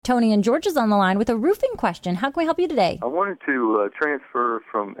Tony in Georgia's on the line with a roofing question. How can we help you today? I wanted to transfer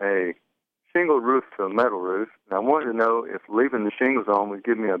from a shingle roof to a metal roof, and I wanted to know if leaving the shingles on would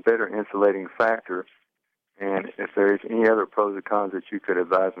give me a better insulating factor, and if there's any other pros or cons that you could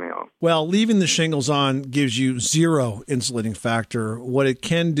advise me on. Well, leaving the shingles on gives you zero insulating factor. What it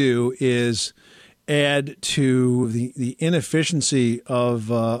can do is add to the inefficiency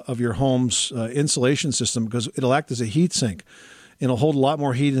of your home's insulation system, because it'll act as a heat sink. It'll hold a lot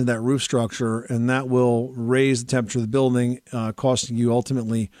more heat into that roof structure, and that will raise the temperature of the building, costing you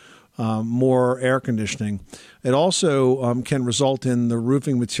ultimately more air conditioning. It also can result in the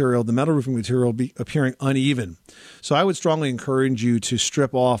roofing material, the metal roofing material, appearing uneven. So I would strongly encourage you to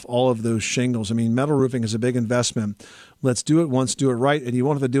strip off all of those shingles. I mean, metal roofing is a big investment. Let's do it once, do it right, and you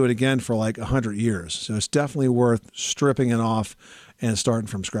won't have to do it again for like 100 years. So it's definitely worth stripping it off and starting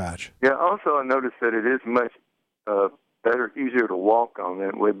from scratch. Yeah, also I noticed that it is much better, easier to walk on than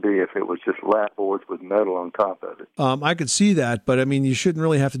it would be if it was just lap boards with metal on top of it. I could see that, but I mean, you shouldn't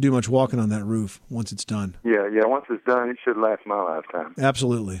really have to do much walking on that roof once it's done. Yeah, once it's done, it should last my lifetime.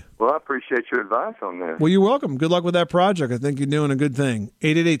 Absolutely. Well, I appreciate your advice on that. Well, you're welcome. Good luck with that project. I think you're doing a good thing.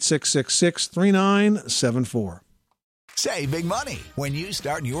 888-666-3974. Save big money when you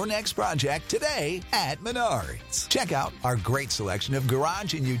start your next project today at Menards. Check out our great selection of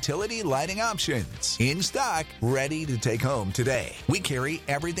garage and utility lighting options. In stock, ready to take home today. We carry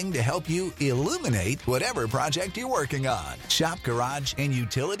everything to help you illuminate whatever project you're working on. Shop garage and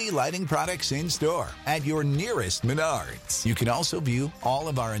utility lighting products in store at your nearest Menards. You can also view all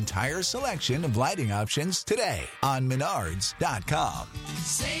of our entire selection of lighting options today on Menards.com.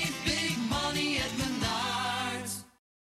 Save